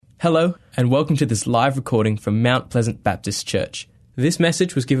Hello, and welcome to this live recording from Mount Pleasant Baptist Church. This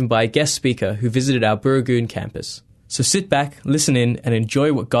message was given by a guest speaker who visited our Burragoon campus. So sit back, listen in, and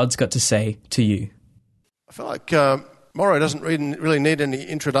enjoy what God's got to say to you. I feel like Morrow doesn't really need any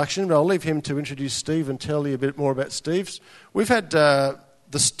introduction, but I'll leave him to introduce Steve and tell you a bit more about Steve's. We've had the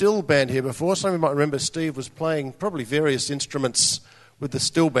Still Band here before. Some of you might remember Steve was playing probably various instruments with the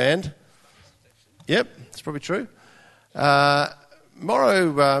Still Band. Yep, that's probably true.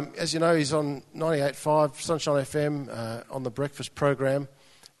 Morrow, as you know, he's on 98.5 Sunshine FM on the breakfast program,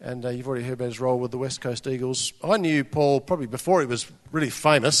 and you've already heard about his role with the West Coast Eagles. I knew Paul probably before he was really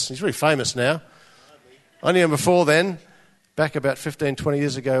famous. He's really famous now. I knew him before then. Back about 15, 20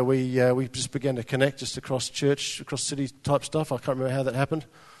 years ago, we just began to connect just across church, across city type stuff. I can't remember how that happened.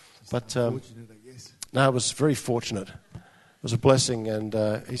 But fortunate, I guess. No, it was very fortunate. It was a blessing, and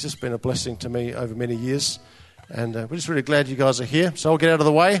he's just been a blessing to me over many years. And we're just really glad you guys are here. So I'll get out of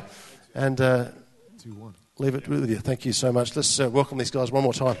the way and leave it with you. Thank you so much. Let's welcome these guys one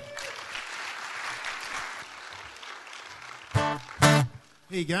more time. How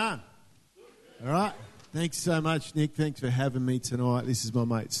you going? All right. Thanks so much, Nick. Thanks for having me tonight. This is my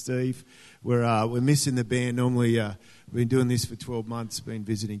mate Steve. We're missing the band. Normally, we've been doing this for 12 months, been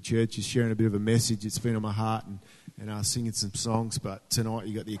visiting churches, sharing a bit of a message. It's been on my heart and singing some songs. But tonight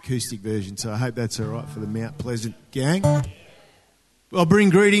you got the acoustic version, so I hope that's all right for the Mount Pleasant gang. I'll bring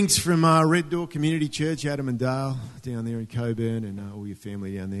greetings from Red Door Community Church, Adam and Dale, down there in Coburn, and all your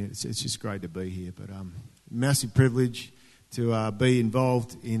family down there. It's just great to be here. But massive privilege to be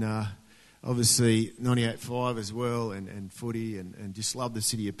involved in obviously 98.5 as well, and footy, and just love the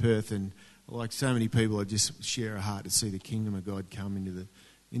city of Perth. And like so many people, I just share a heart to see the kingdom of God come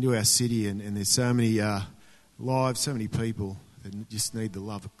into our city, and there's so many lives, so many people that just need the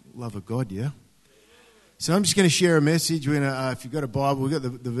love of God, yeah? So I'm just going to share a message. We're going to, if you've got a Bible, we've got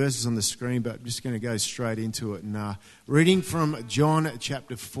the verses on the screen, but I'm just going to go straight into it. And reading from John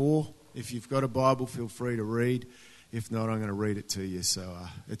chapter 4. If you've got a Bible, feel free to read. If not, I'm going to read it to you. So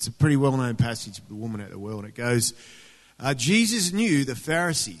it's a pretty well-known passage of the woman at the well. And it goes, Jesus knew the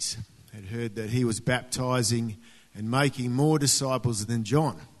Pharisees had heard that he was baptizing and making more disciples than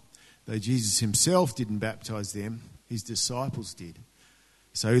John. Though Jesus himself didn't baptize them, his disciples did.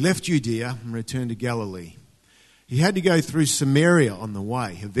 So he left Judea and returned to Galilee. He had to go through Samaria on the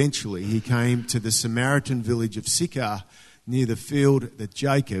way. Eventually he came to the Samaritan village of Sychar, near the field that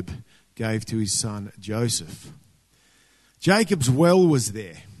Jacob gave to his son Joseph. Jacob's well was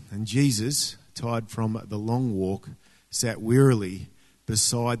there, and Jesus, tired from the long walk, sat wearily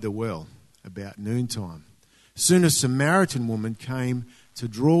beside the well about noontime. Soon a Samaritan woman came to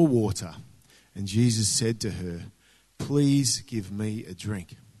draw water, and Jesus said to her, "Please give me a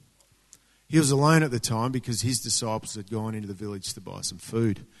drink." He was alone at the time because his disciples had gone into the village to buy some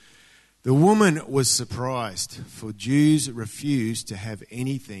food. The woman was surprised, for Jews refused to have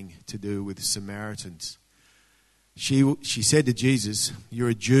anything to do with the Samaritans. She said to Jesus, "You're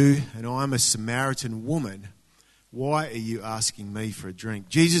a Jew and I'm a Samaritan woman. Why are you asking me for a drink?"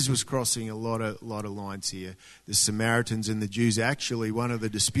 Jesus was crossing a lot of lines here. The Samaritans and the Jews, actually, one of the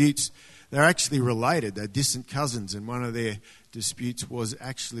disputes, they're actually related. They're distant cousins, and one of their disputes was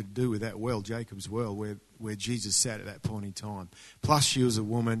actually to do with that well, Jacob's well, where Jesus sat at that point in time. Plus, she was a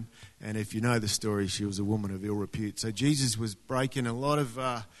woman, and if you know the story, she was a woman of ill repute. So Jesus was breaking a lot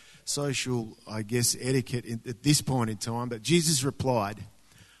of social, I guess, etiquette at this point in time. But Jesus replied,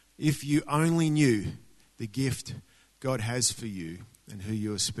 "If you only knew the gift God has for you and who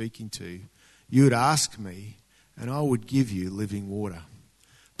you are speaking to, you would ask me and I would give you living water."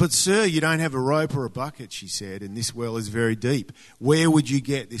 "But sir, you don't have a rope or a bucket," she said, "and this well is very deep. Where would you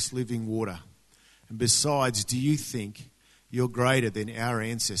get this living water? And besides, do you think you're greater than our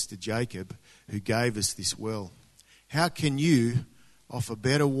ancestor Jacob, who gave us this well? How can you offer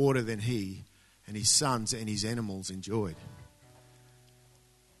better water than he and his sons and his animals enjoyed?"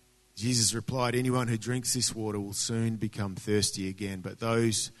 Jesus replied, "Anyone who drinks this water will soon become thirsty again, but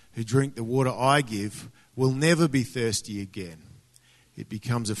those who drink the water I give will never be thirsty again. It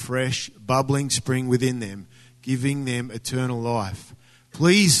becomes a fresh, bubbling spring within them, giving them eternal life."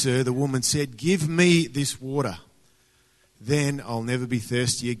 "Please, sir," the woman said, "give me this water. Then I'll never be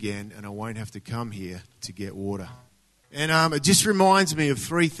thirsty again and I won't have to come here to get water." And it just reminds me of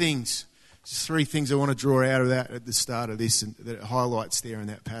three things. Just three things I want to draw out of that at the start of this, and that it highlights there in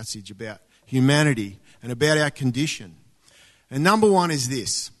that passage about humanity and about our condition. And number one is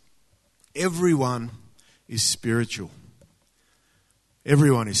this: everyone is spiritual.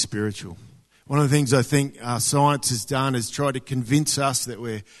 Everyone is spiritual. One of the things I think science has done is try to convince us that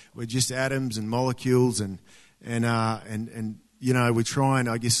we're just atoms and molecules and we're trying,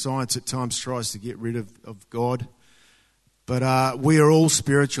 I guess science at times tries to get rid of God. But we are all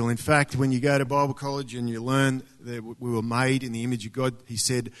spiritual. In fact, when you go to Bible college and you learn that we were made in the image of God, he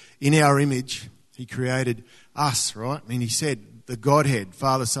said, in our image, he created us, right? I mean, he said the Godhead,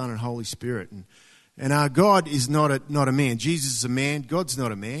 Father, Son, and Holy Spirit. And our God is not a man. Jesus is a man. God's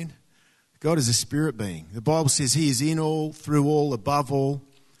not a man. God is a spirit being. The Bible says he is in all, through all, above all.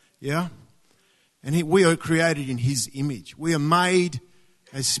 Yeah? And we are created in his image. We are made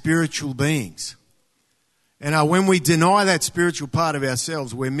as spiritual beings. And when we deny that spiritual part of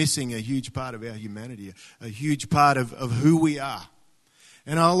ourselves, we're missing a huge part of our humanity, a huge part of who we are.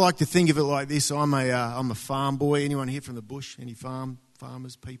 And I like to think of it like this. I'm a farm boy. Anyone here from the bush? Any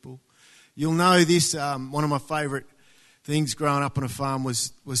farmers, people? You'll know this. One of my favourite things growing up on a farm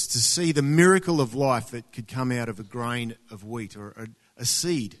was to see the miracle of life that could come out of a grain of wheat or a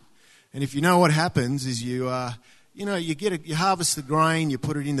seed. And if you know what happens is you harvest the grain, you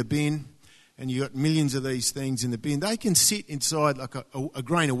put it in the bin, and you got millions of these things in the bin. They can sit inside like a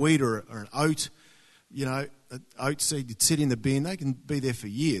grain of wheat or an oat, an oat seed that sit in the bin. They can be there for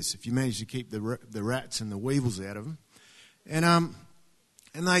years if you manage to keep the rats and the weevils out of them.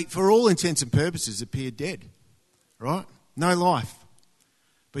 And they, for all intents and purposes, appear dead, right? No life.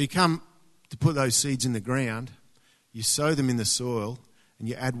 But you come to put those seeds in the ground, you sow them in the soil, and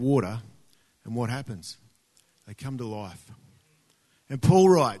you add water, and what happens? They come to life. And Paul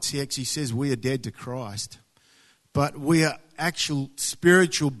writes, he actually says we are dead to Christ, but we are actual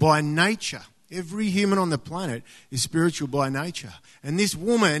spiritual by nature. Every human on the planet is spiritual by nature. And this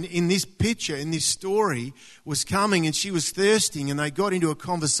woman in this picture, in this story, was coming and she was thirsting, and they got into a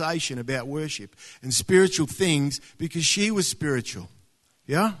conversation about worship and spiritual things because she was spiritual.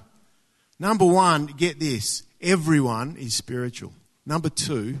 Yeah? Number one, get this, everyone is spiritual. Number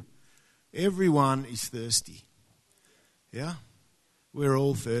two, everyone is thirsty. Yeah? We're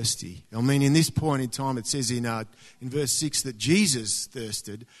all thirsty. I mean, in this point in time, it says in verse 6 that Jesus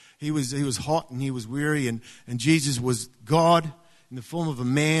thirsted. He was hot and he was weary, and Jesus was God in the form of a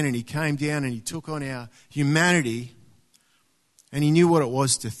man, and he came down and he took on our humanity, and he knew what it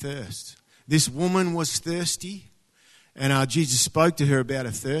was to thirst. This woman was thirsty, and Jesus spoke to her about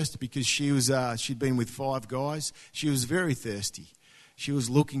her thirst because she'd been with 5 guys. She was very thirsty. She was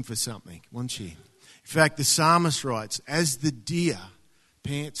looking for something, wasn't she? In fact, the psalmist writes, as the deer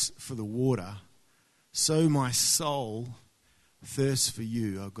pants for the water, so my soul thirsts for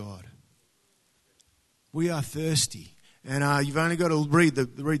you, O God. We are thirsty. And you've only got to read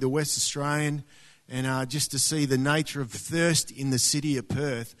the West Australian and just to see the nature of thirst in the city of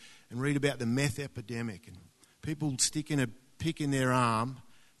Perth and read about the meth epidemic and people sticking a pick in their arm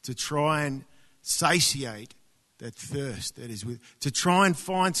to try and satiate that thirst that is to try and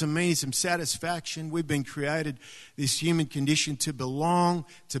find some meaning, some satisfaction. We've been created, this human condition, to belong,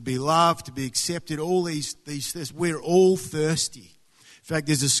 to be loved, to be accepted, all these thirsts. We're all thirsty. In fact,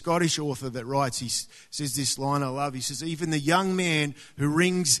 there's a Scottish author that writes, he says this line I love, he says, even the young man who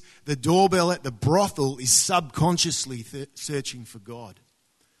rings the doorbell at the brothel is subconsciously searching for God.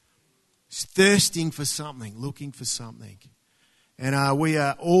 He's thirsting for something, looking for something. And we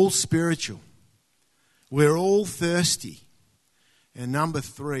are all spiritual. We're all thirsty. And number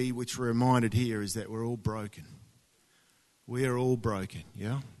 3, which we're reminded here, is that we're all broken. We are all broken,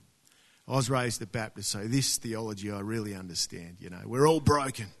 yeah? I was raised a Baptist, so this theology I really understand, We're all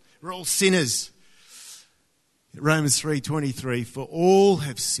broken. We're all sinners. Romans 3:23, for all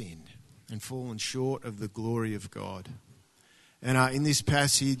have sinned and fallen short of the glory of God. And in this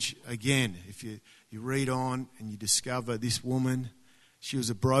passage, again, if you read on and you discover this woman, she was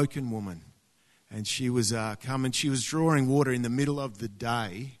a broken woman. And she was she was drawing water in the middle of the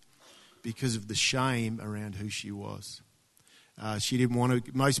day because of the shame around who she was. She didn't want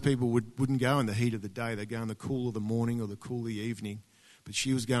to, most people wouldn't go in the heat of the day. They'd go in the cool of the morning or the cool of the evening. But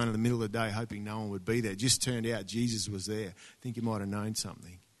she was going in the middle of the day hoping no one would be there. It just turned out Jesus was there. I think he might have known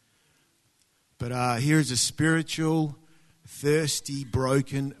something. But here's a spiritual, thirsty,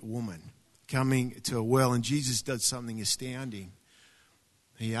 broken woman coming to a well. And Jesus does something astounding.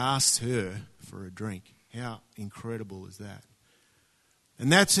 He asked her for a drink. How incredible is that?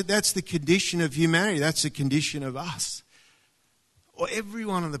 And that's the condition of humanity. That's the condition of us. Well,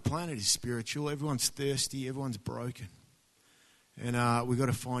 everyone on the planet is spiritual. Everyone's thirsty. Everyone's broken. And we've got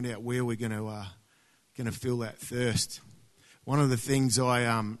to find out where we're going to fill that thirst. One of the things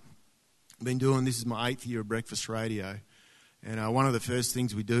I've been doing, this is my 8th year of breakfast radio, and one of the first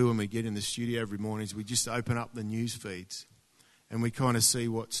things we do when we get in the studio every morning is we just open up the news feeds. And we kind of see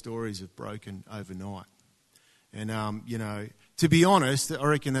what stories have broken overnight. And, To be honest, I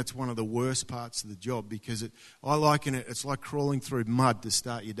reckon that's one of the worst parts of the job, because I liken it's like crawling through mud to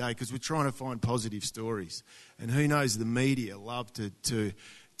start your day, because we're trying to find positive stories. And who knows, the media love to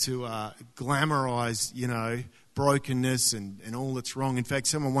glamorise, brokenness and all that's wrong. In fact,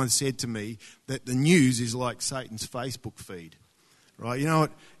 someone once said to me that the news is like Satan's Facebook feed. Right, you know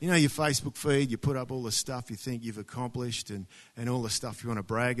what? You know your Facebook feed, you put up all the stuff you think you've accomplished and all the stuff you want to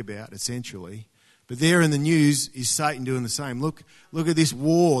brag about, essentially. But there in the news is Satan doing the same. Look at this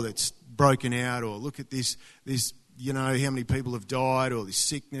war that's broken out, or look at this how many people have died, or this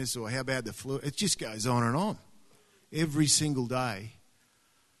sickness, or how bad the flu. It just goes on and on every single day.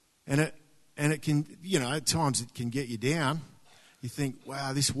 And it can, at times it can get you down. You think,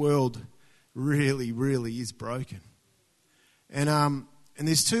 wow, this world really, really is broken. And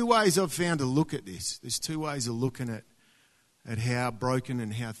there's two ways I've found to look at this. There's two ways of looking at how broken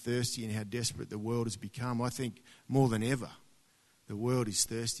and how thirsty and how desperate the world has become. I think more than ever, the world is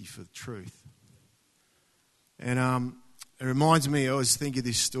thirsty for the truth. And it reminds me, I always think of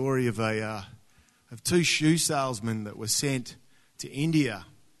this story of two shoe salesmen that were sent to India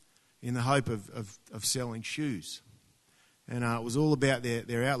in the hope of selling shoes. And it was all about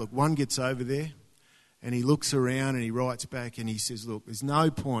their outlook. One gets over there, and he looks around and he writes back and he says, look, there's no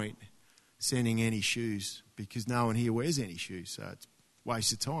point sending any shoes because no one here wears any shoes. So it's a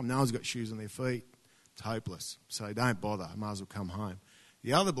waste of time. No one's got shoes on their feet. It's hopeless. So don't bother. I might as well come home.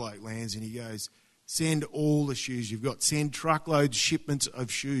 The other bloke lands and he goes, send all the shoes you've got. Send truckloads, shipments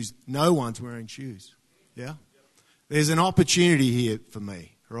of shoes. No one's wearing shoes. Yeah? There's an opportunity here for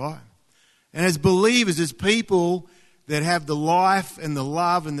me, right? And as believers, as people that have the life and the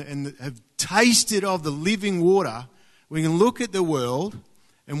love and have tasted of the living water, we can look at the world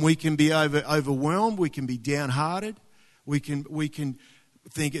and we can be overwhelmed, we can be downhearted, we can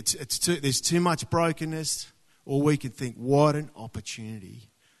think there's too much brokenness, or we can think what an opportunity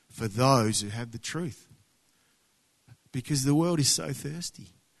for those who have the truth. Because the world is so thirsty.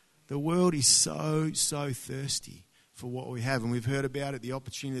 The world is so thirsty for what we have, and we've heard about it, the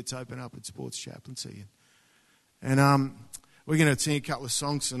opportunity that's opened up at Sports Chaplaincy. And we're going to sing a couple of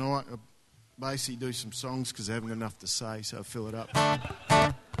songs tonight. I'll basically do some songs because I haven't got enough to say, so I'll fill it up.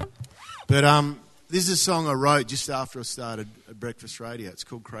 But this is a song I wrote just after I started at Breakfast Radio. It's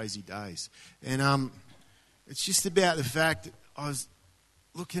called Crazy Days. And it's just about the fact that I was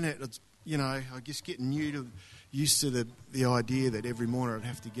looking at, I guess getting used to the idea that every morning I'd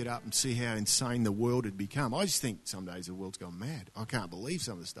have to get up and see how insane the world had become. I just think some days the world's gone mad. I can't believe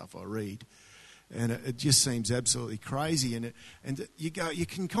some of the stuff I read. And it just seems absolutely crazy. And you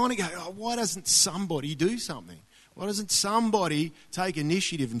can kind of go, oh, why doesn't somebody do something? Why doesn't somebody take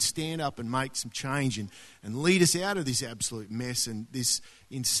initiative and stand up and make some change and lead us out of this absolute mess and this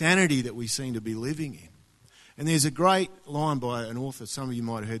insanity that we seem to be living in? And there's a great line by an author, some of you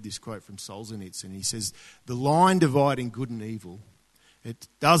might have heard this quote from Solzhenitsyn, and he says, the line dividing good and evil, it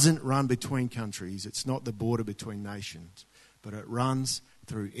doesn't run between countries, it's not the border between nations, but it runs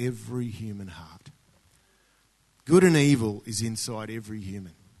through every human heart. Good and evil is inside every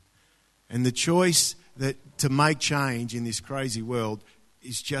human. And the choice to make change in this crazy world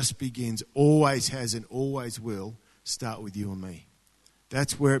always has and always will start with you and me.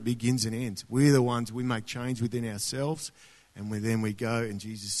 That's where it begins and ends. We're the ones, we make change within ourselves, and then we go, and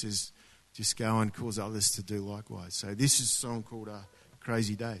Jesus says, just go and cause others to do likewise. So this is a song called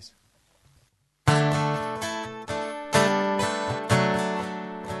Crazy Days.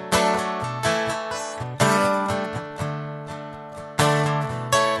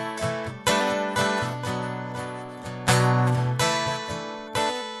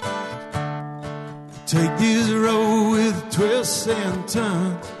 Take this road with twists and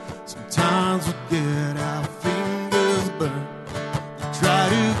turns. Sometimes we get our fingers burned. We try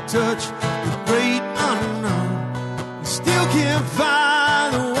to touch the great unknown. We still can't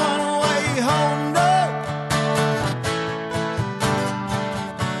find the one way home. No.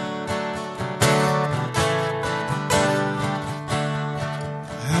 I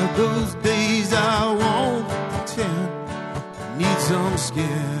have those days I won't pretend. I need some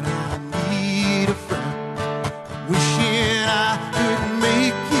skin. I need a friend. Wishing I could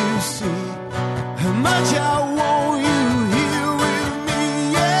make you see how much I want you here with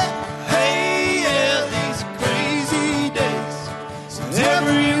me, yeah. Hey, yeah, these crazy days, since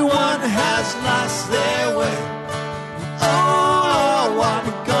everyone has lost their way. Oh, what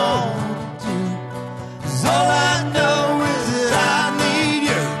we gonna do? 'Cause all I know is that I need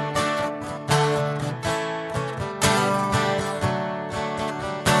you.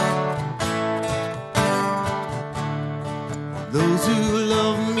 Those who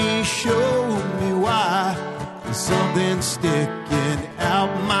love me show me why. They something sticking out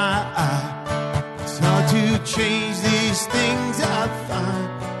my eye. It's hard to change these things I find.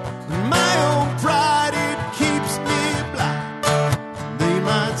 My own pride, it keeps me blind. They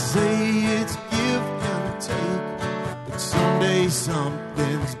might say it's give and take, but someday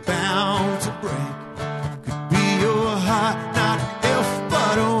something's bound to break. Could be your heart, not if,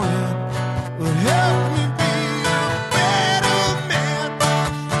 but when. Well, help me be a better man.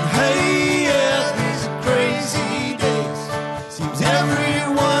 Hey, yeah, these are crazy days. Seems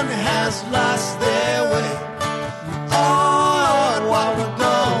everyone has lost their way. Oh, Lord, what we're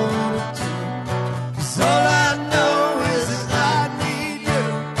gonna do? 'Cause all I know is that I need you.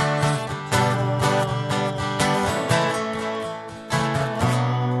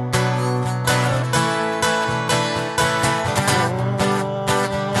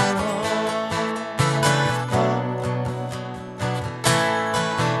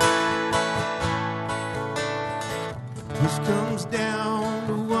 Push comes down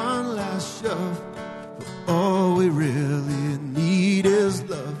to one last shove. All we really need is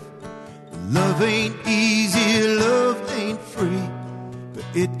love. Love ain't easy, love ain't free, but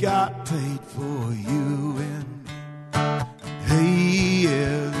it got paid for you and me. Hey,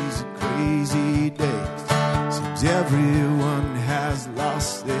 yeah, these are crazy days. Seems everyone has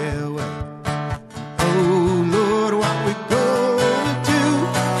lost their way. Oh, Lord, what we gonna do?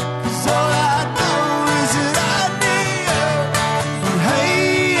 'Cause all I know is that I need you. And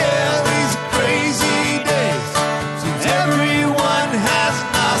hey, yeah, these are crazy days. Seems everyone has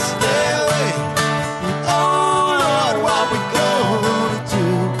lost their way. And oh, Lord, what we gonna do?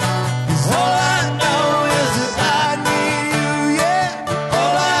 'Cause all I know is that I need you, yeah.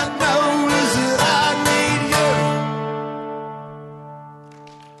 All I know is that I need you.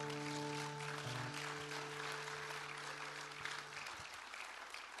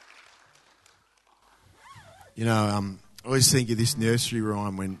 You know, I always think of this nursery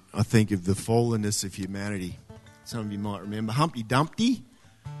rhyme when I think of the fallenness of humanity. Some of you might remember Humpty Dumpty.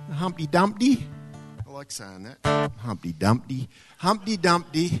 Humpty Dumpty. I like saying that. Humpty Dumpty. Humpty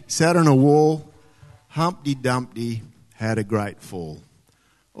Dumpty sat on a wall. Humpty Dumpty had a great fall.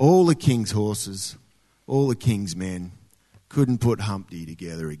 All the king's horses, all the king's men couldn't put Humpty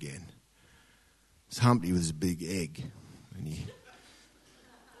together again. 'Cause Humpty was a big egg.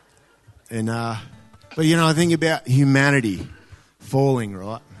 But you know, I think about humanity falling,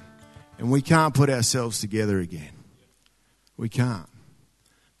 right? And we can't put ourselves together again. We can't.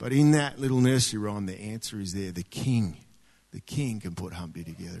 But in that little nursery rhyme, the answer is there. The king can put Humpty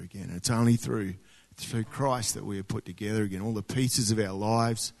together again. And it's only through Christ that we are put together again. All the pieces of our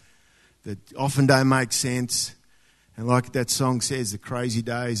lives that often don't make sense. And like that song says, the crazy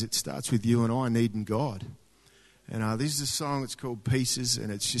days, it starts with you and I needing God. And this is a song that's called Pieces,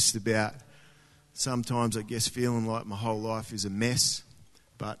 and it's just about sometimes, I guess, feeling like my whole life is a mess,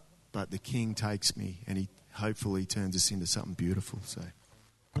 but the King takes me and he hopefully turns us into something beautiful. So,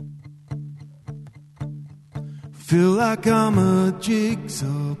 feel like I'm a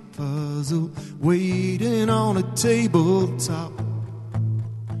jigsaw puzzle waiting on a tabletop,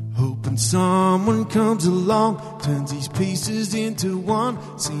 hoping someone comes along, turns these pieces into one.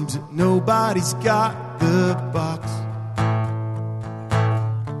 Seems that nobody's got the box.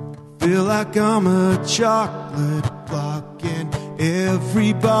 Feel like I'm a chocolate block and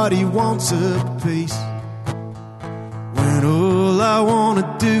everybody wants a piece, when all I want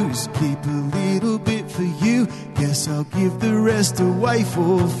to do is keep a little bit for you. Guess I'll give the rest away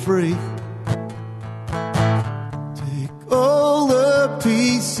for free. Take all the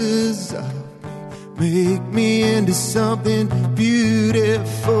pieces of me, make me into something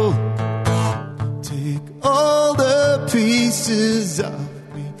beautiful. Take all the pieces of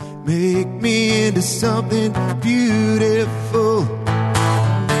make me into something beautiful.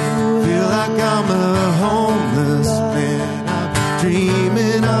 Feel like I'm a homeless man, I'm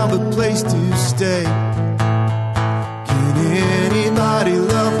dreaming of a place to stay. Can anybody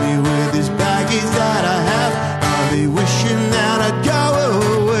love me with this baggage that I have? I'll be wishing that I'd go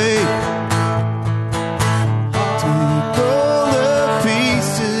away. Take all the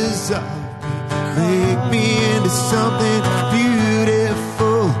pieces of me, make me into something beautiful.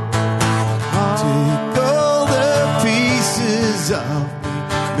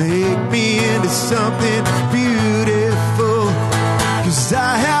 Make me into something beautiful. 'Cause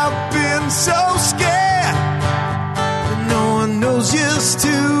I have been so scared that no one knows just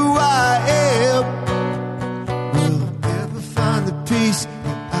who I am. Will I ever find the peace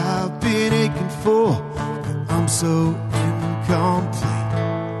that I've been aching for? I'm so incomplete.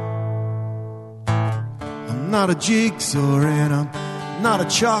 I'm not a jigsaw and I'm not a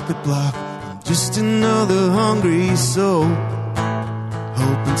chocolate block. I'm just another hungry soul.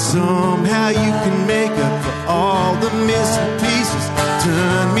 Hoping somehow you can make up for all the missing pieces.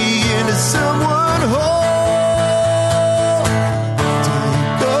 Turn me into someone whole.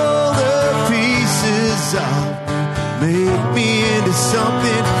 Take all the pieces off me, make me into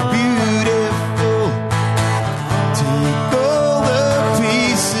something beautiful. Take all the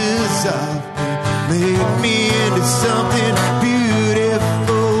pieces off me, make me into something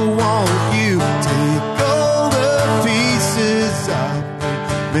beautiful. Won't you take all the pieces off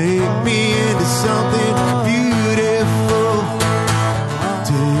me, make me into something beautiful.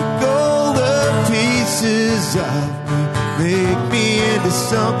 Take all the pieces off me, make me into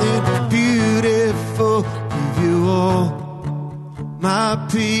something beautiful. Give you all my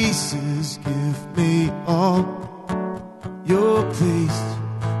pieces, give me all your peace.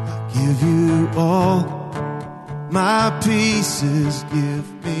 I give you all my pieces,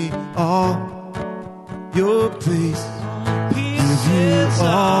 give me all your peace. Give you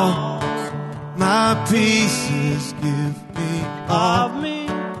all my pieces, give me all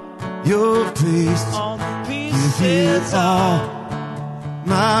your peace. Give you all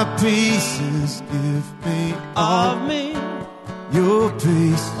my pieces, give me all your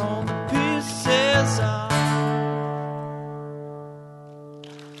peace.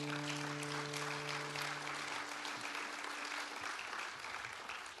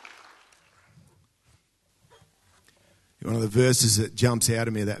 One of the verses that jumps out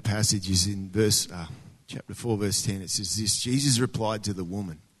at me of that passage is in chapter 4, verse 10. It says this: Jesus replied to the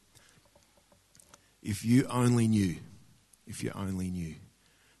woman, if you only knew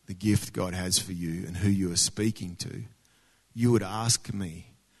the gift God has for you and who you are speaking to, you would ask me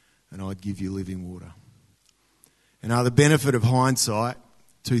and I'd give you living water. And the benefit of hindsight,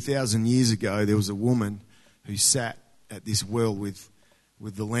 2,000 years ago, there was a woman who sat at this well with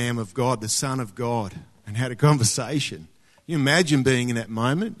the Lamb of God, the Son of God, and had a conversation. You imagine being in that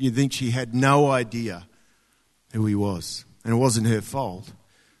moment? You'd think she had no idea who he was. And it wasn't her fault.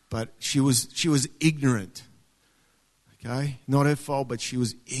 But she was ignorant. Okay? Not her fault, but she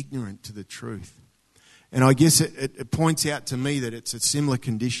was ignorant to the truth. And I guess it points out to me that it's a similar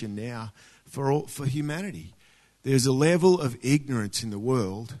condition now for humanity. There's a level of ignorance in the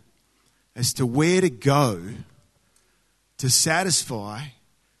world as to where to go to satisfy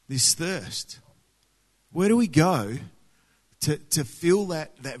this thirst. Where do we go to fill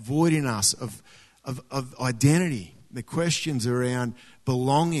that void in us of identity? The questions around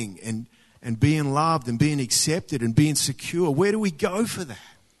belonging and being loved and being accepted and being secure. Where do we go for that?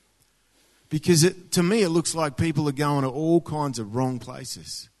 Because to me it looks like people are going to all kinds of wrong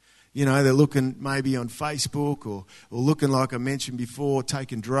places. You know, they're looking maybe on Facebook or looking, like I mentioned before,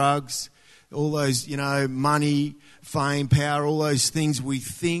 taking drugs. All those, money, fame, power, all those things we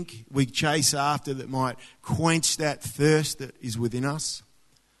think we chase after that might quench that thirst that is within us.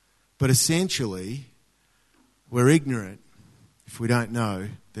 But essentially, we're ignorant if we don't know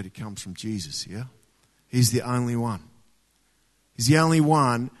that it comes from Jesus, yeah? He's the only one. He's the only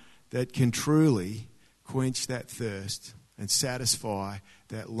one that can truly quench that thirst and satisfy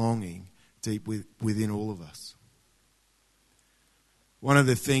that longing deep within all of us. One of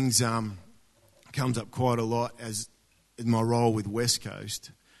the things comes up quite a lot as in my role with West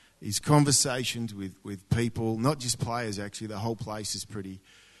Coast is conversations with people, not just players actually. The whole place is pretty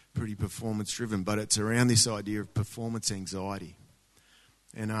performance driven, but it's around this idea of performance anxiety.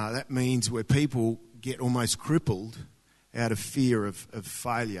 And that means where people get almost crippled out of fear of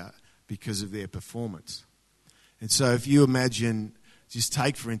failure because of their performance. And so if you imagine, just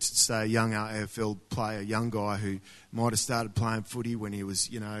take for instance, say a young AFL player, a young guy who might have started playing footy when he was,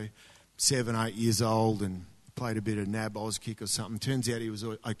 7, 8 years old and played a bit of NAB Auskick or something. Turns out he was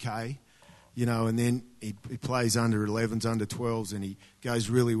okay, and then he plays under 11s, under 12s, and he goes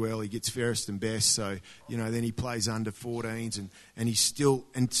really well. He gets fairest and best. So, then he plays under 14s and he's still,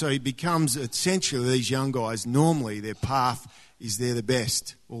 and so he becomes essentially these young guys, normally their path is they're the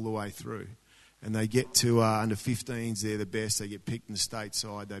best all the way through. And they get to under 15s, they're the best. They get picked in the state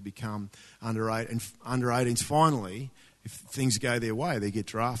side. They become under 8. And under 18s, finally, if things go their way, they get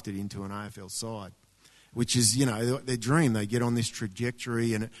drafted into an AFL side, which is, their dream. They get on this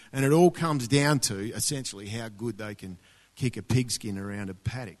trajectory, and it all comes down to essentially how good they can kick a pigskin around a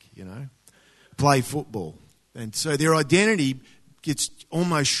paddock, play football. And so their identity gets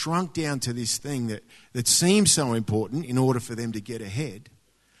almost shrunk down to this thing that seems so important in order for them to get ahead.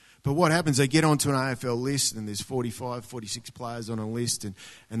 But what happens, they get onto an AFL list and there's 45, 46 players on a list and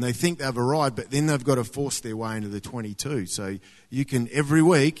they think they've arrived, but then they've got to force their way into the 22. So you can, every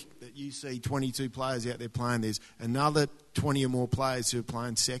week, that you see 22 players out there playing, there's another 20 or more players who are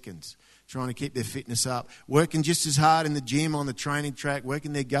playing seconds, trying to keep their fitness up, working just as hard in the gym, on the training track,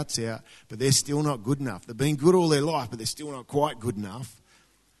 working their guts out, but they're still not good enough. They've been good all their life, but they're still not quite good enough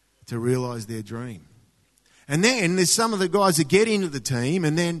to realise their dream. And then there's some of the guys that get into the team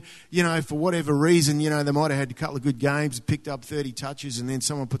and then, for whatever reason, they might have had a couple of good games, picked up 30 touches, and then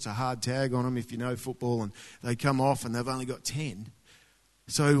someone puts a hard tag on them, if you know football, and they come off and they've only got 10.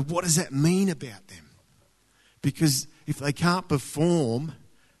 So what does that mean about them? Because if they can't perform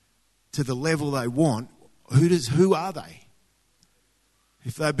to the level they want, who are they?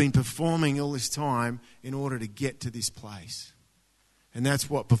 If they've been performing all this time in order to get to this place. And that's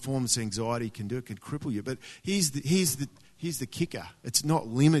what performance anxiety can do. It can cripple you. But here's the kicker. It's not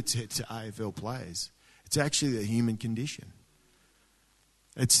limited to AFL players. It's actually the human condition.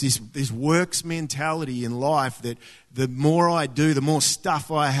 It's this works mentality in life that the more I do, the more stuff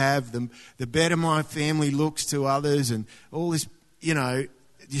I have, the better my family looks to others, and all this, it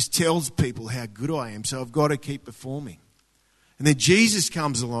just tells people how good I am. So I've got to keep performing. And then Jesus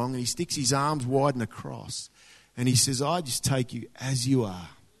comes along and he sticks his arms wide in a cross. And he says, I just take you as you are.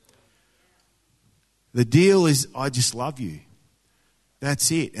 The deal is, I just love you.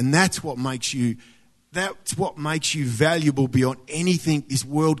 That's it. And that's what makes you valuable beyond anything this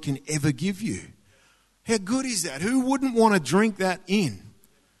world can ever give you. How good is that? Who wouldn't want to drink that in?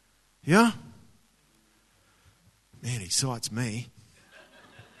 Yeah? Man, it excites me.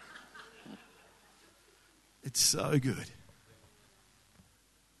 It's so good.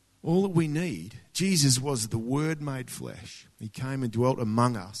 All that we need, Jesus was the Word made flesh. He came and dwelt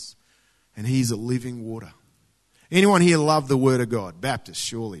among us, and He's a living water. Anyone here love the Word of God? Baptist,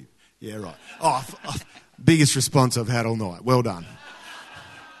 surely. Yeah, right. Biggest response I've had all night. Well done.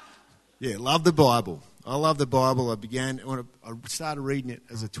 Yeah, love the Bible. I love the Bible. When I started reading it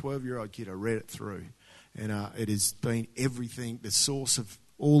as a 12-year-old kid, I read it through. And it has been everything, the source of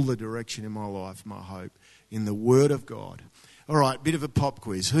all the direction in my life, my hope, in the Word of God. All right, bit of a pop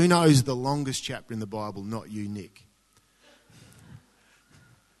quiz. Who knows the longest chapter in the Bible? Not you, Nick.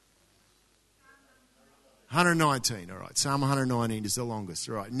 119, all right. Psalm 119 is the longest.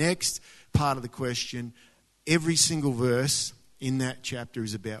 All right, next part of the question. Every single verse in that chapter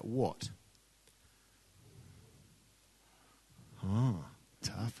is about what? Oh,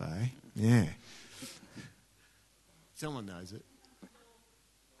 tough, eh? Yeah. Someone knows it.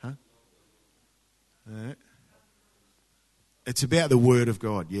 Huh? All right. It's about the Word of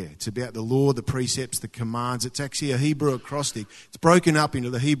God, yeah. It's about the law, the precepts, the commands. It's actually a Hebrew acrostic. It's broken up into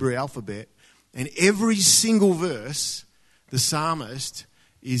the Hebrew alphabet. And every single verse, the psalmist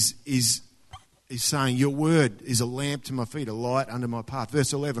is saying, your word is a lamp to my feet, a light under my path.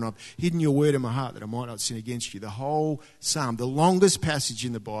 Verse 11, I've hidden your word in my heart that I might not sin against you. The whole psalm, the longest passage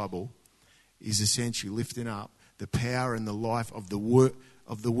in the Bible, is essentially lifting up the power and the life of the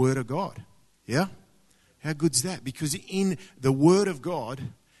word of God. Yeah? How good's that? Because in the Word of God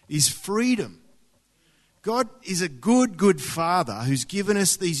is freedom. God is a good, good Father who's given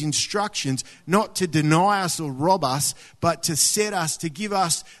us these instructions not to deny us or rob us, but to set us, to give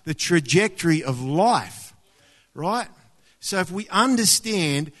us the trajectory of life. Right? So if we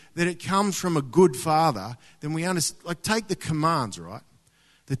understand that it comes from a good Father, then we understand, like take the commands, right?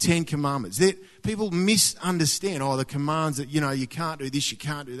 The 10 Commandments. People misunderstand, the commands that, you can't do this, you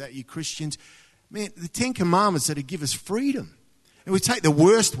can't do that, you Christians. Man, the 10 Commandments that give us freedom. And we take the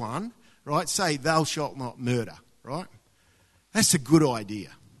worst one, right? Say, thou shalt not murder, right? That's a good idea.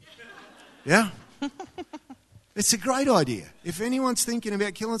 Yeah? It's a great idea. If anyone's thinking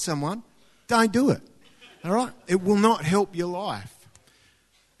about killing someone, don't do it. All right? It will not help your life.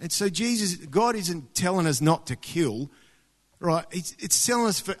 And so God isn't telling us not to kill, right? It's telling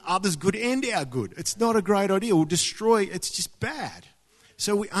us for others' good and our good. It's not a great idea. We'll destroy, it's just bad.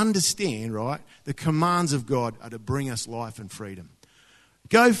 So we understand, right, the commands of God are to bring us life and freedom.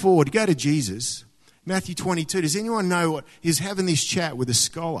 Go forward, go to Jesus. Matthew 22. Does anyone know what? He's having this chat with a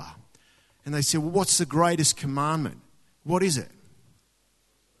scholar. And they said, well, what's the greatest commandment? What is it?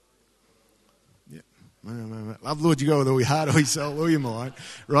 Yeah. Love the Lord your God with all your heart, all your soul, all your mind.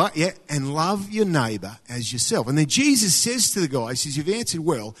 Right? Yeah. And love your neighbour as yourself. And then Jesus says to the guy, he says, you've answered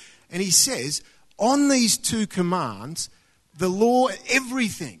well. And he says, on these two commands, the law,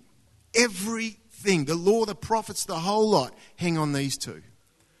 everything, the law, the prophets, the whole lot, hang on these two.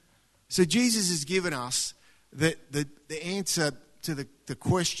 So Jesus has given us the answer to the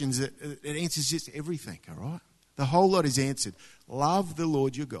questions, that it answers just everything, all right? The whole lot is answered. Love the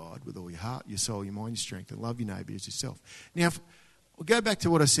Lord your God with all your heart, your soul, your mind, your strength, and love your neighbour as yourself. Now, we'll go back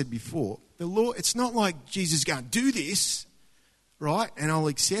to what I said before. The law, it's not like Jesus is going, do this, right, and I'll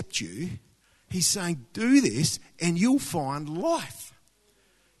accept you. He's saying, do this and you'll find life.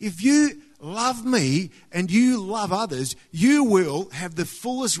 If you love me and you love others, you will have the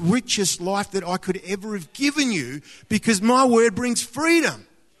fullest, richest life that I could ever have given you, because my word brings freedom.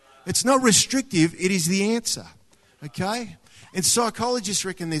 It's not restrictive, it is the answer. Okay? And psychologists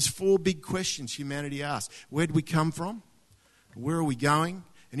reckon there's 4 big questions humanity asks. Where do we come from? Where are we going?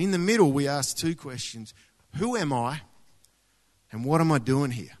 And in the middle, we ask 2 questions. Who am I? And what am I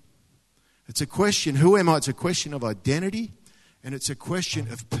doing here? It's a question, who am I? It's a question of identity, and it's a question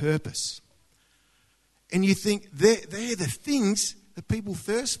of purpose. And you think they're the things that people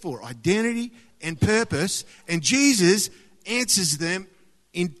thirst for, identity and purpose. And Jesus answers them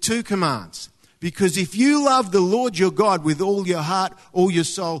in 2 commands. Because if you love the Lord your God with all your heart, all your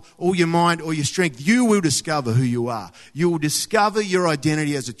soul, all your mind, all your strength, you will discover who you are. You will discover your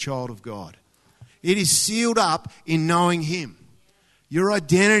identity as a child of God. It is sealed up in knowing Him. Your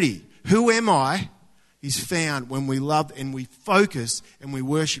identity, who am I, is found when we love and we focus and we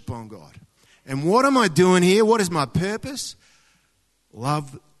worship on God. And what am I doing here? What is my purpose?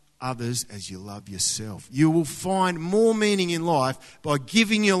 Love others as you love yourself. You will find more meaning in life by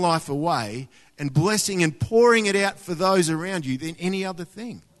giving your life away and blessing and pouring it out for those around you than any other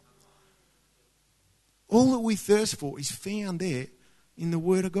thing. All that we thirst for is found there in the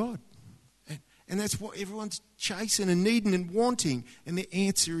Word of God. And that's what everyone's chasing and needing and wanting. And the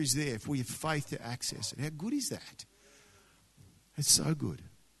answer is there if we have faith to access it. How good is that? It's so good.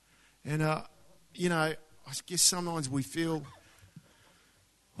 And, I guess sometimes we feel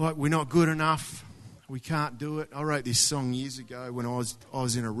like we're not good enough. We can't do it. I wrote this song years ago when I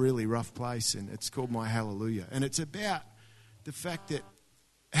was in a really rough place, and it's called My Hallelujah. And it's about the fact that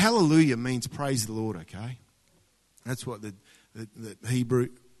hallelujah means praise the Lord, okay? That's what the Hebrew,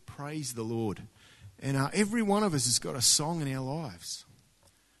 praise the Lord. And every one of us has got a song in our lives.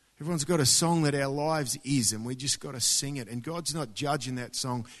 Everyone's got a song that our lives is, and we just got to sing it. And God's not judging that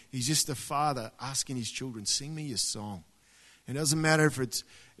song. He's just a father asking his children, sing me your song. It doesn't matter if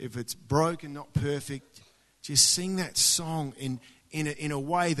it's broken, not perfect. Just sing that song in a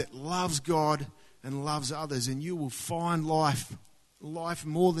way that loves God and loves others, and you will find life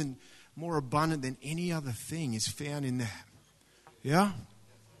more abundant than any other thing is found in that. Yeah?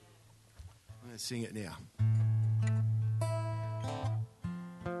 I'm going to sing it now.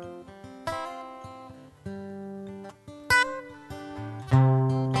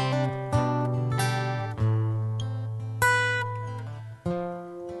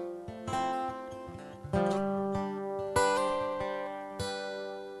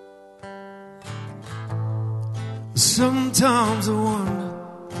 Sometimes I wonder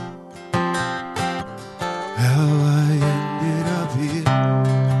how I ended up here,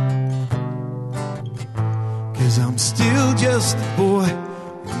 'cause I'm still just a boy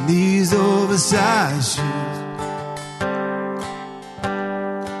in these oversized shoes.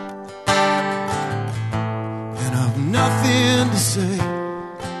 And I've nothing to say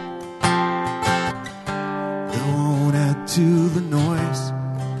that won't add to the noise.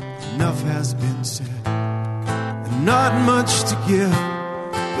 Enough has been said. Not much to give,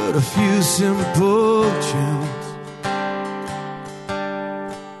 but a few simple tunes.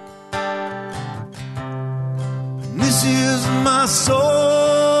 And this is my soul.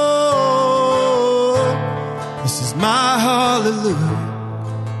 This is my hallelujah.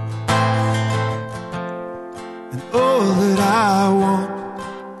 And all that I want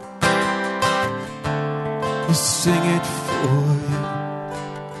is to sing it for you.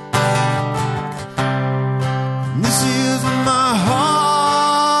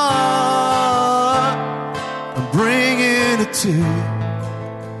 To you.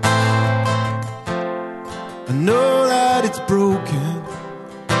 I know that it's broken,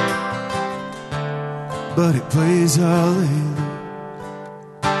 but it plays hallelujah.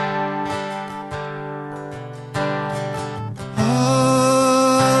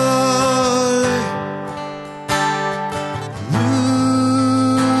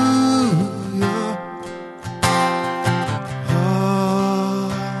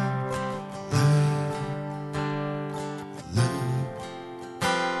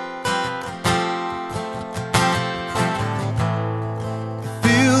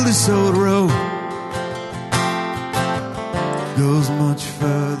 This old road goes much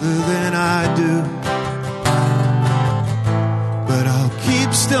further than I do, but I'll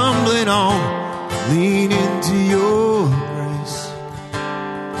keep stumbling on, lean into your grace,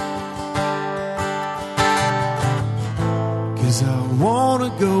 'cause I want to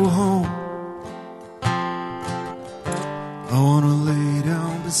go home. I want to lay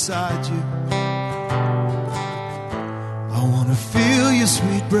down beside you. I want to feel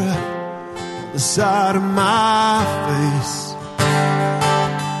breathe breath on the side of my face.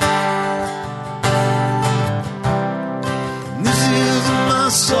 And this is my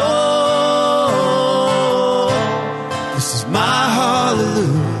soul. This is my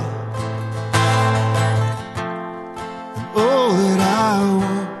hallelujah. And all that I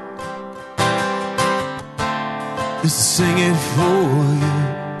want is to sing it for you.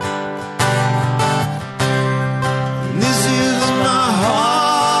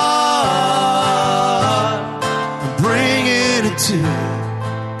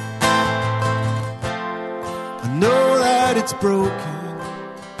 I know that it's broken,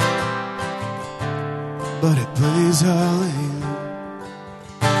 but it plays hallelujah.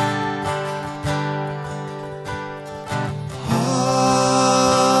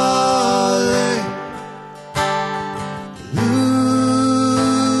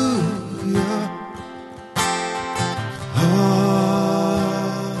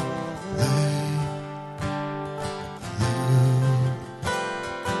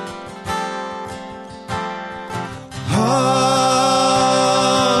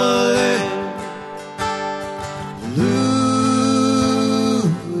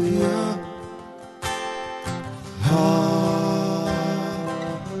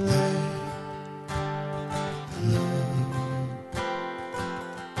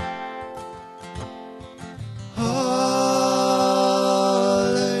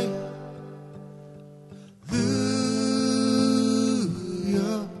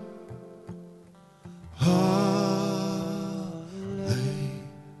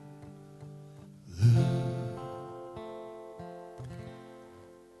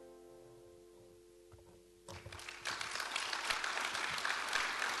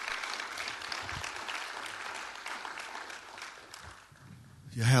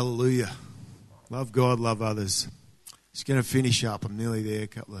 Hallelujah. Love God, love others. Just going to finish up. I'm nearly there. A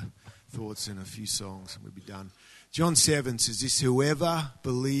couple of thoughts and a few songs and we'll be done. John 7 says this: whoever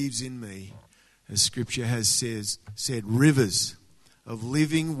believes in me, as Scripture has said, rivers of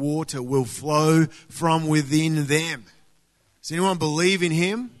living water will flow from within them. Does anyone believe in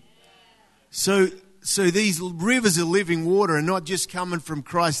him? So these rivers of living water are not just coming from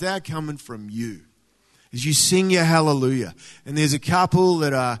Christ, they're coming from you. As you sing your hallelujah. And there's a couple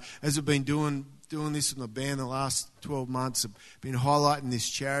that as I've been doing this with my band the last 12 months, have been highlighting this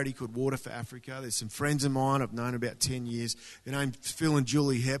charity called Water for Africa. There's some friends of mine I've known about 10 years. Their name's Phil and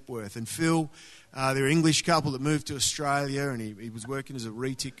Julie Hepworth. And Phil, they're an English couple that moved to Australia, and he was working as a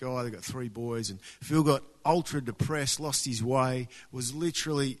retic guy. They've got 3 boys. And Phil got ultra depressed, lost his way, was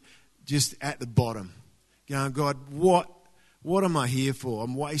literally just at the bottom. Going, God, what am I here for?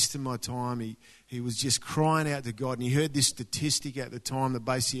 I'm wasting my time. He was just crying out to God, and he heard this statistic at the time that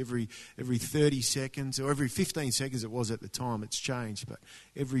basically every 30 seconds, or every 15 seconds it was at the time, it's changed, but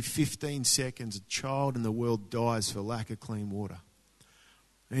every 15 seconds a child in the world dies for lack of clean water.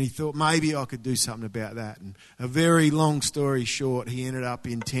 And he thought, maybe I could do something about that. And a very long story short, he ended up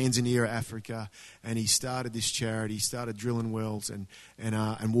in Tanzania, Africa, and he started this charity. He started drilling wells, and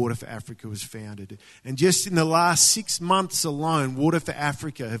Water for Africa was founded. And just in the last 6 months alone, Water for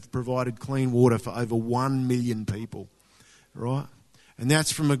Africa have provided clean water for over 1 million people, right? And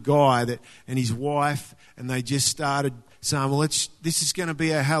that's from a guy and his wife, and they just started saying, well, this is going to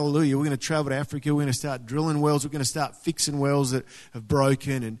be our hallelujah. We're going to travel to Africa. We're going to start drilling wells. We're going to start fixing wells that have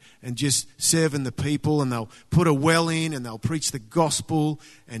broken and just serving the people. And they'll put a well in and they'll preach the gospel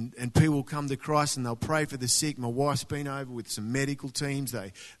and people will come to Christ and they'll pray for the sick. My wife's been over with some medical teams.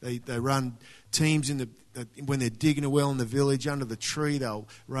 They run teams when they're digging a well in the village under the tree. They'll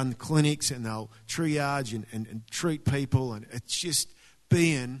run clinics and they'll triage and treat people. And it's just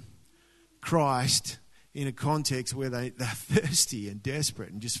being Christ in a context where they're thirsty and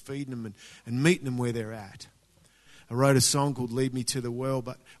desperate and just feeding them and meeting them where they're at. I wrote a song called Lead Me to the Well,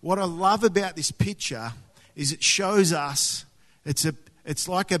 but what I love about this picture is it shows us, it's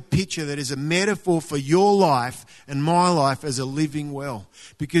like a picture that is a metaphor for your life and my life as a living well.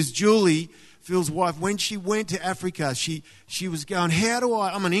 Because Julie, Phil's wife, when she went to Africa, she was going,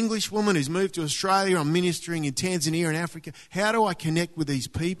 I'm an English woman who's moved to Australia, I'm ministering in Tanzania and Africa, how do I connect with these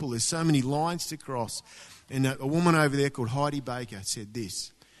people? There's so many lines to cross. And a woman over there called Heidi Baker said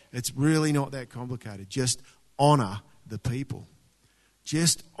this: it's really not that complicated. Just honour the people.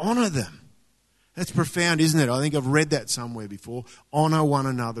 Just honour them. That's profound, isn't it? I think I've read that somewhere before. Honour one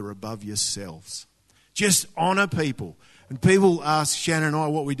another above yourselves. Just honour people. And people ask Shannon and I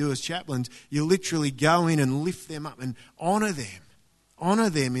what we do as chaplains. You literally go in and lift them up and honour them. Honour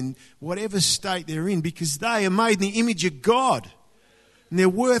them in whatever state they're in, because they are made in the image of God. And they're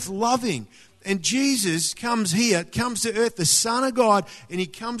worth loving. And Jesus comes here, comes to earth, the Son of God, and he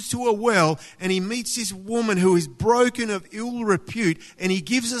comes to a well and he meets this woman who is broken of ill repute, and he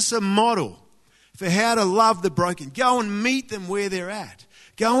gives us a model for how to love the broken. Go and meet them where they're at.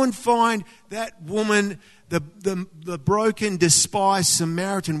 Go and find that woman, the broken, despised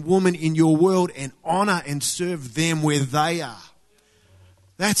Samaritan woman in your world, and honour and serve them where they are.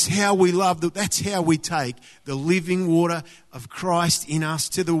 That's how we love them. That's how we take the living water of Christ in us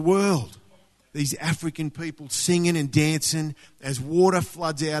to the world. These African people singing and dancing as water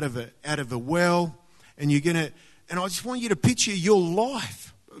floods out of a well, and I just want you to picture your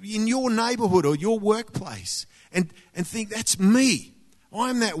life in your neighbourhood or your workplace, and think, that's me.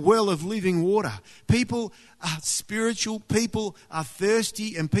 I'm that well of living water. People are spiritual, people are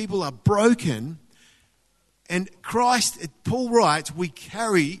thirsty, and people are broken. And Christ, Paul writes, we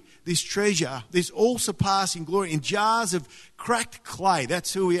carry this treasure, this all-surpassing glory, in jars of cracked clay.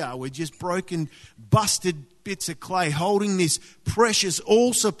 That's who we are. We're just broken, busted bits of clay holding this precious,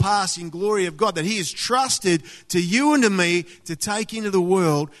 all-surpassing glory of God that he has trusted to you and to me to take into the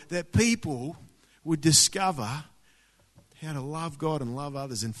world, that people would discover how to love God and love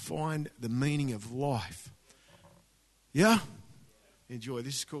others and find the meaning of life. Yeah? Enjoy.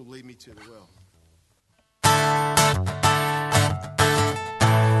 This is called Lead Me to the Well.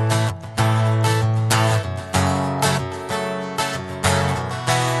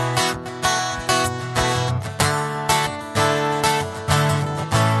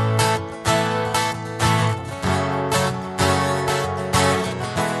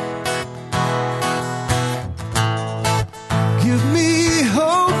 Give me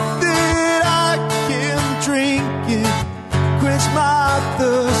hope that I can drink it, quench my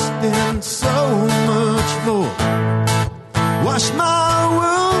thirst and so much more. Wash my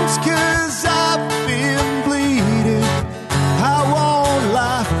wounds 'cause I've been bleeding. I want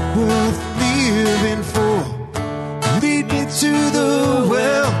life worth living for. Lead me to the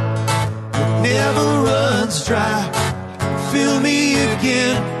well that never runs dry. Fill me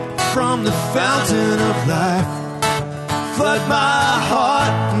again from the fountain of life. Flood my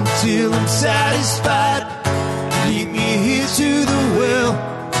heart until I'm satisfied. Lead me here to the well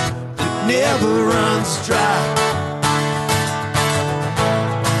that never runs dry.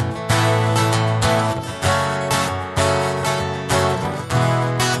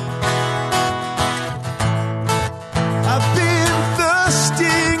 I've been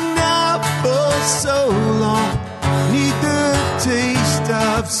thirsting now for so long. Need the taste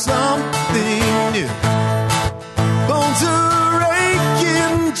of something new. Bones are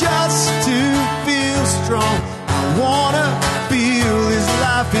aching just to feel strong. I wanna feel this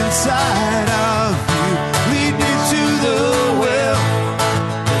life inside of you. Lead me to the well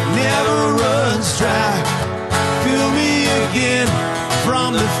that never runs dry. Fill me again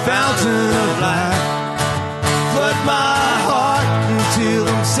from the fountain of life. Flood my heart until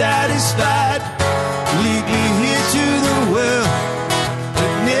I'm satisfied. Lead me here to the well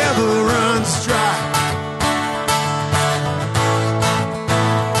that never runs dry.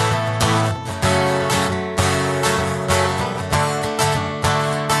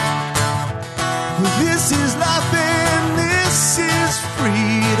 This is life and this is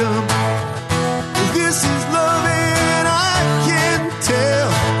freedom. This is love and I can tell.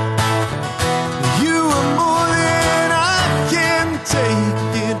 You are more than I can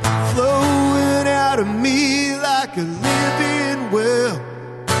take it, flowing out of me like a living well.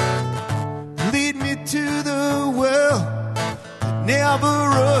 Lead me to the well that never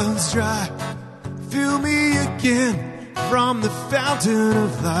runs dry. Fill me again from the fountain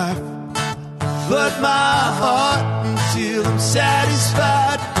of life. Flood my heart until I'm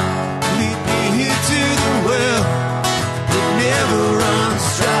satisfied. Lead me here to the well that never runs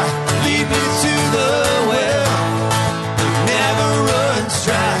dry. Lead me to the well that never runs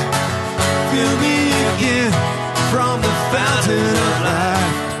dry. Fill me again from the fountain of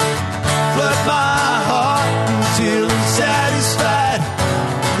life. Flood my heart until I'm satisfied.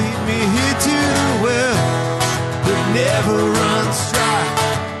 Lead me here to the well that never runs dry.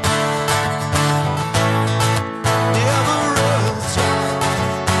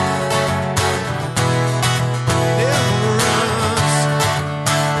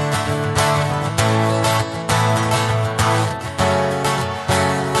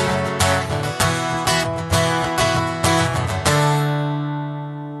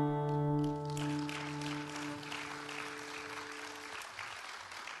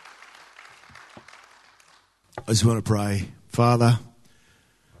 I just want to pray. Father,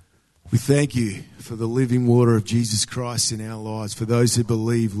 we thank you for the living water of Jesus Christ in our lives. For those who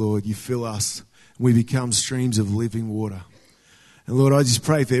believe, Lord, you fill us. We become streams of living water. And Lord, I just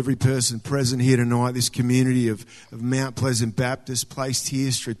pray for every person present here tonight, this community of Mount Pleasant Baptist, placed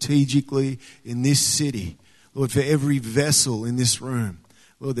here strategically in this city. Lord, for every vessel in this room,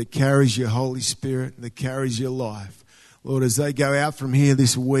 Lord, that carries your Holy Spirit, that carries your life. Lord, as they go out from here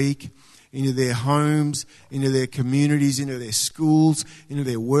this week, into their homes, into their communities, into their schools, into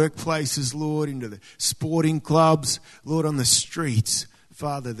their workplaces, Lord, into the sporting clubs, Lord, on the streets,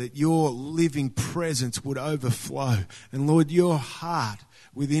 Father, that your living presence would overflow. And Lord, your heart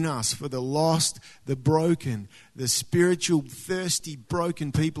within us for the lost, the broken, the spiritual, thirsty,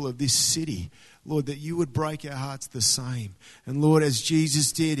 broken people of this city, Lord, that you would break our hearts the same. And Lord, as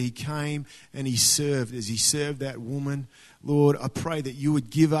Jesus did, he came and he served. As he served that woman, Lord, I pray that you would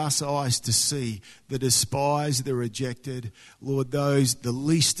give us eyes to see the despised, the rejected, Lord, those, the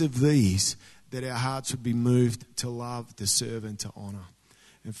least of these, that our hearts would be moved to love, to serve, and to honour.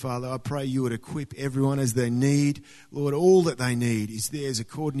 And Father, I pray you would equip everyone as they need. Lord, all that they need is theirs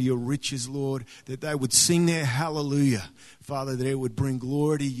according to your riches, Lord, that they would sing their hallelujah. Father, that it would bring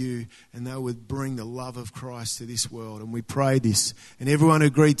glory to you and they would bring the love of Christ to this world. And we pray this. And everyone who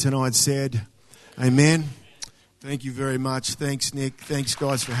agreed tonight said, amen. Thank you very much. Thanks, Nick. Thanks,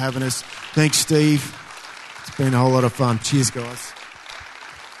 guys, for having us. Thanks, Steve. It's been a whole lot of fun. Cheers, guys.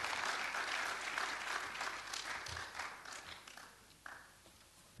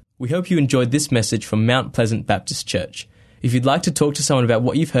 We hope you enjoyed this message from Mount Pleasant Baptist Church. If you'd like to talk to someone about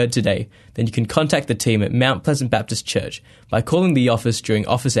what you've heard today, then you can contact the team at Mount Pleasant Baptist Church by calling the office during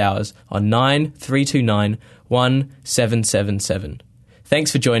office hours on 9329 1777.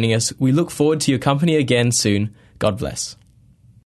 Thanks for joining us. We look forward to your company again soon. God bless.